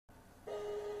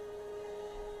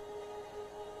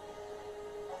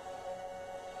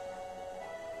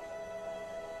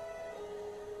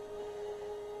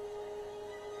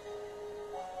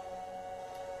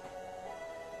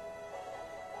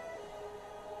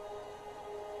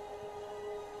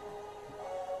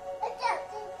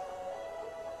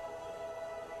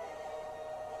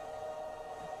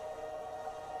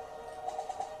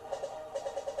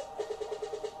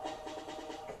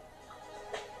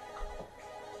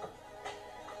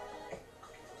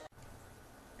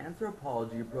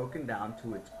Anthropology, broken down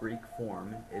to its Greek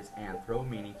form, is anthro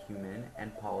meaning human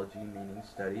and pology meaning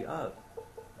study of.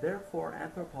 Therefore,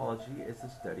 anthropology is the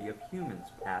study of humans,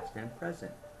 past and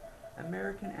present.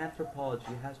 American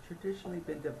anthropology has traditionally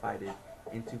been divided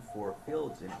into four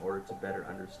fields in order to better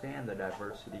understand the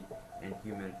diversity in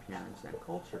human appearance and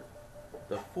culture.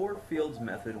 The four fields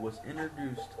method was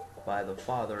introduced by the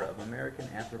father of American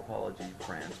anthropology,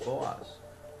 Franz Boas,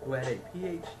 who had a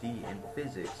PhD in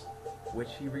physics,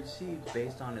 which he received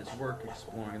based on his work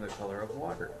exploring the color of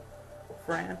water.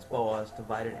 Franz Boas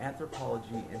divided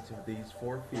anthropology into these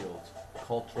four fields: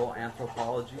 cultural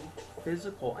anthropology,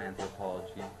 physical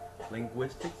anthropology,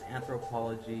 linguistics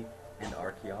anthropology, and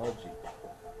archaeology.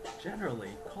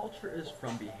 Generally, culture is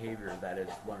from behavior that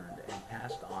is learned and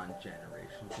passed on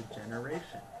generation to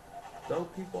generation, though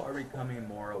people are becoming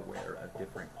more aware of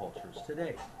different cultures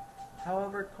today.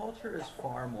 However, culture is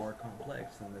far more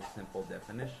complex than this simple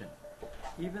definition.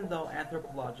 Even though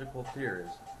anthropological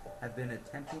theorists have been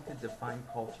attempting to define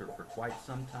culture for quite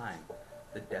some time,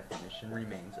 the definition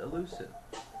remains elusive.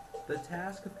 The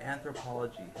task of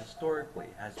anthropology historically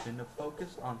has been to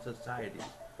focus on societies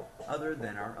other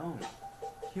than our own.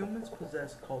 Humans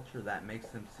possess culture that makes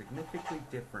them significantly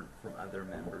different from other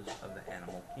members of the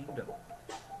animal kingdom.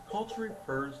 Culture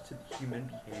refers to the human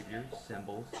behavior,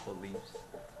 symbols, beliefs,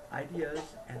 ideas,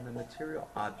 and the material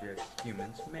objects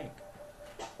humans make.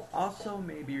 Also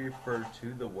may be referred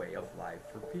to the way of life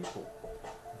for people.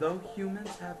 Though humans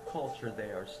have culture,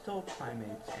 they are still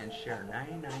primates and share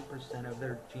 99% of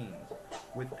their genes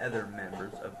with other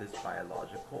members of this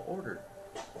biological order.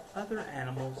 Other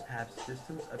animals have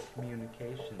systems of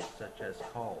communication such as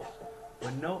calls,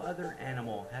 but no other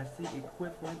animal has the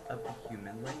equivalent of the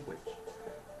human language.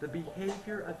 The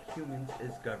behavior of humans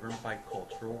is governed by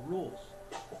cultural rules,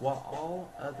 while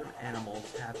all other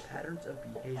animals have patterns of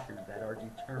behavior that are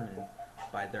determined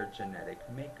by their genetic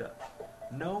makeup.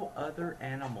 No other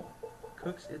animal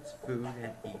cooks its food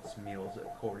and eats meals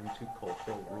according to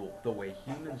cultural rules the way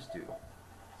humans do.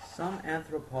 Some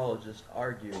anthropologists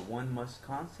argue one must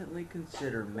constantly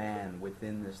consider man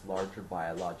within this larger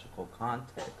biological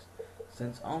context,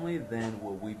 since only then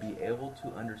will we be able to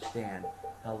understand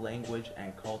how language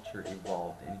and culture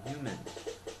evolved in humans.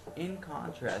 In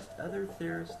contrast, other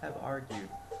theorists have argued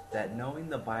that knowing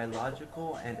the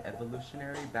biological and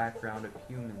evolutionary background of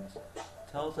humans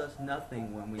tells us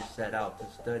nothing when we set out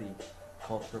to study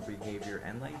cultural behavior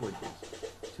and languages.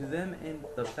 To them, in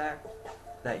the fact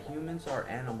that humans are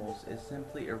animals is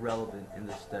simply irrelevant in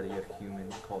the study of human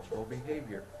cultural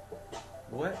behavior.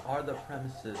 What are the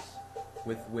premises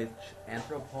with which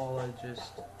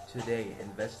anthropologists today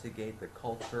investigate the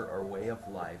culture or way of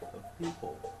life of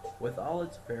people, with all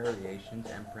its variations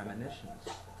and premonitions?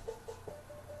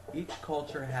 Each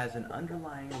culture has an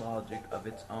underlying logic of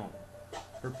its own.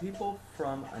 For people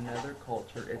from another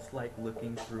culture, it's like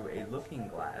looking through a looking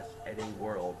glass at a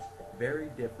world very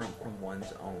different from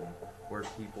one's own, where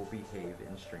people behave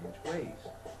in strange ways.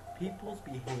 People's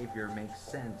behavior makes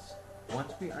sense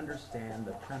once we understand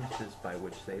the premises by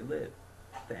which they live.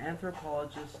 The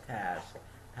anthropologist's task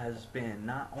has been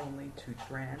not only to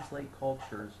translate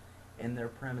cultures and their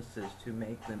premises to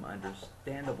make them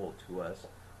understandable to us,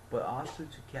 but also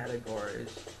to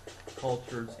categorize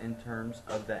cultures in terms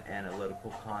of the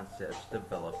analytical concepts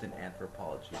developed in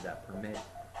anthropology that permit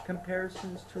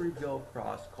comparisons to reveal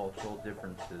cross-cultural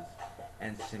differences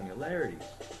and similarities,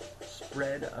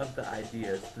 spread of the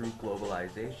ideas through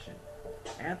globalization.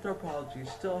 Anthropology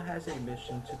still has a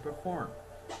mission to perform.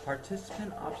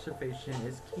 Participant observation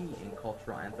is key in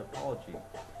cultural anthropology.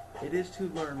 It is to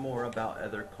learn more about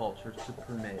other cultures to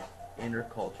permit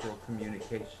intercultural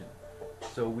communication,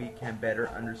 so we can better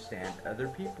understand other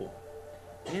people.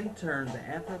 In turn, the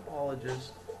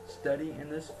anthropologists study in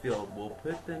this field will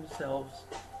put themselves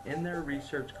in their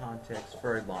research context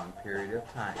for a long period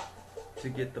of time to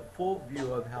get the full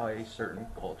view of how a certain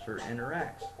culture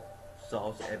interacts,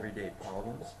 solves everyday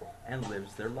problems, and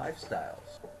lives their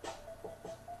lifestyles.